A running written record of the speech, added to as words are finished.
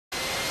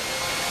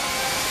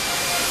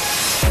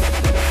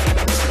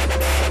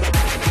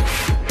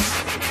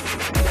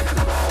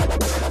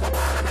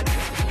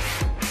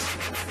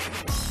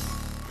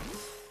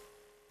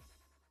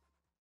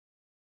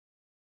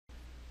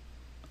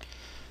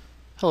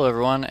Hello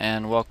everyone,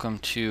 and welcome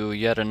to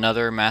yet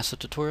another massive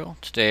tutorial.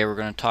 Today we're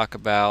going to talk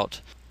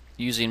about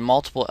using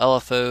multiple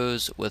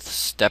LFOs with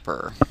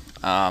stepper.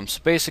 So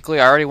basically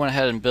I already went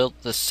ahead and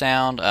built this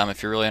sound.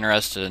 If you're really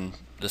interested in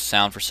this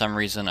sound for some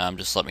reason,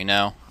 just let me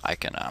know. I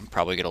can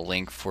probably get a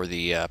link for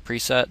the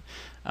preset.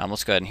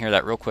 Let's go ahead and hear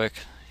that real quick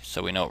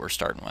so we know what we're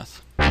starting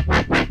with.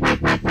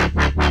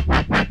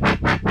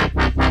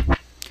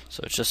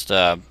 So it's just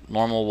a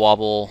normal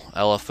wobble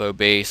LFO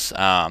bass.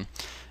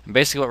 And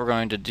basically what we're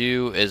going to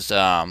do is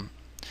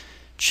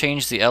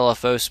change the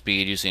LFO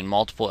speed using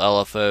multiple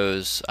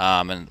LFOs,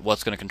 and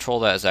what's going to control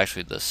that is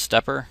actually the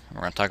stepper.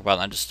 We're going to talk about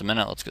that in just a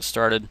minute. Let's get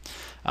started.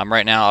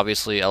 Right now,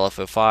 obviously,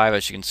 LFO 5,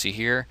 as you can see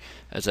here,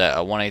 is at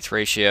a 1/8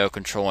 ratio,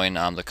 controlling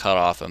the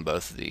cutoff on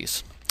both of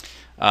these.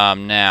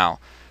 Now,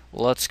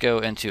 let's go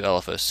into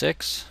LFO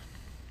 6.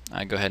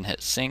 Go ahead and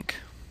hit sync,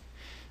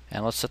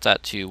 and let's set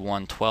that to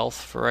 1/12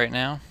 for right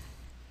now.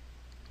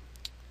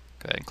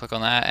 Go ahead and click on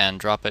that and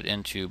drop it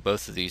into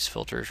both of these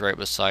filters right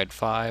beside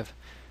 5.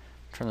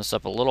 Turn this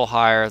up a little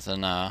higher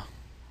than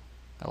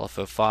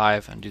LFO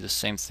 5 and do the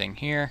same thing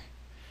here.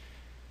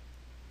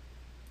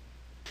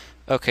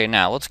 Okay,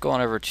 now let's go on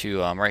over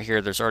to right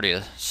here. There's already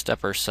a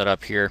stepper set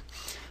up here.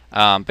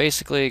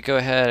 Basically, go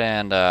ahead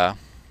and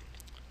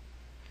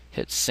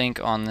hit sync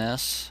on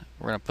this.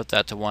 We're going to put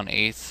that to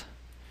 1/8.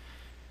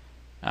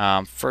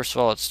 First of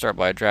all, let's start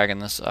by dragging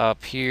this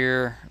up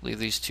here, leave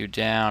these two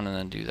down, and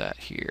then do that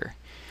here.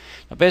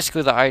 Now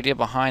basically the idea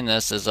behind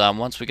this is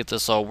once we get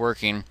this all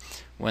working,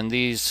 when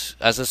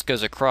as this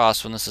goes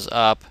across, when this is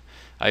up,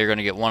 you're going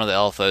to get one of the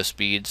LFO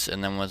speeds,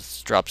 and then when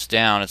it drops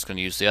down, it's going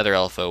to use the other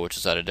LFO, which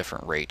is at a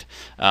different rate.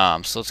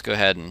 So let's go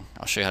ahead and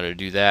I'll show you how to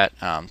do that.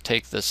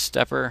 Take this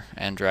stepper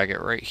and drag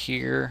it right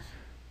here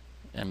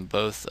in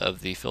both of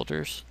the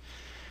filters.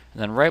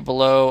 And then right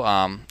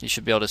below, you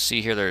should be able to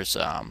see here there's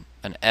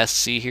an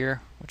SC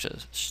here, which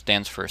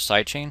stands for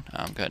sidechain.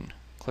 Go ahead and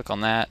click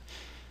on that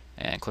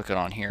and click it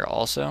on here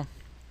also.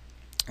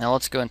 Now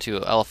let's go into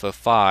LFO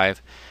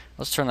 5.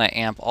 Let's turn that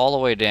amp all the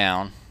way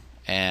down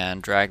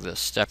and drag the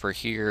stepper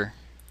here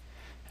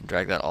and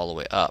drag that all the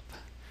way up.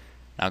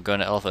 Now go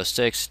into LFO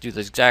 6, do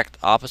the exact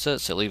opposite,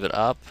 so leave it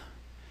up,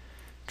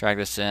 drag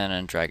this in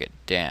and drag it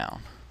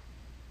down.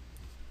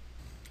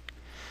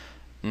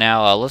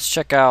 Now let's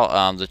check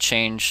out the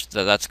change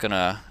that's going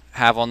to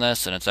have on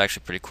this, and it's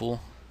actually pretty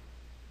cool.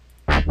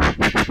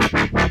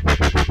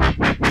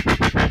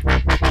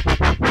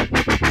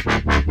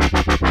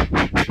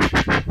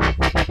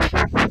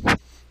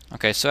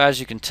 Okay, so as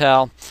you can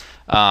tell,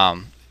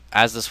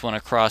 as this went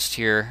across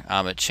here,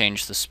 it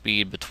changed the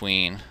speed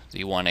between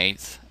the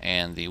 1/8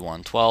 and the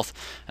 1/12,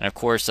 and of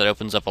course that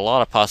opens up a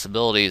lot of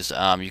possibilities.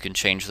 You can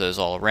change those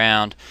all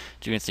around,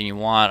 do anything you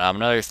want.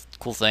 Another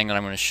cool thing that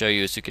I'm going to show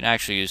you is you can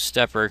actually use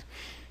stepper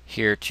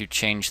here to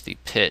change the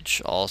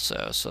pitch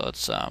also. So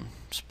let's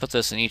just put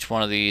this in each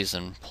one of these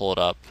and pull it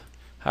up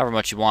however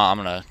much you want.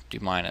 I'm going to do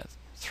mine at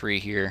 3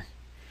 here.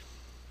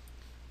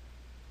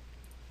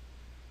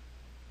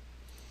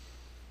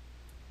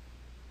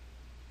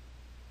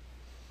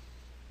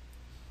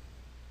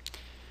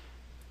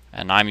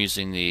 And I'm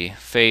using the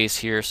phase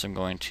here, so I'm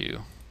going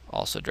to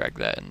also drag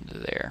that into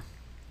there.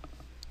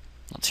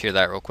 Let's hear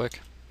that real quick.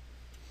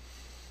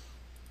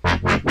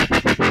 And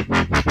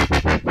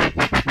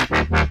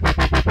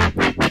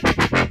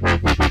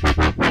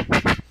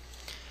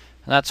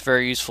that's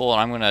very useful, and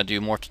I'm going to do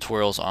more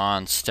tutorials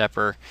on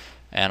stepper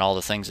and all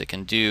the things it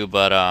can do,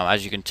 but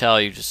as you can tell,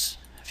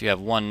 if you have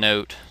one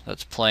note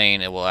that's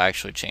playing, it will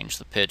actually change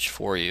the pitch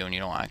for you, and you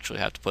don't actually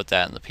have to put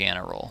that in the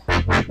piano roll.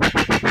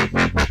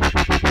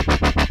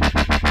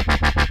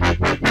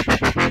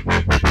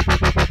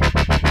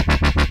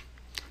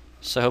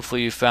 So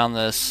hopefully you found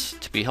this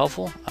to be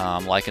helpful.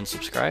 Like and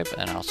subscribe,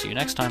 and I'll see you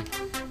next time.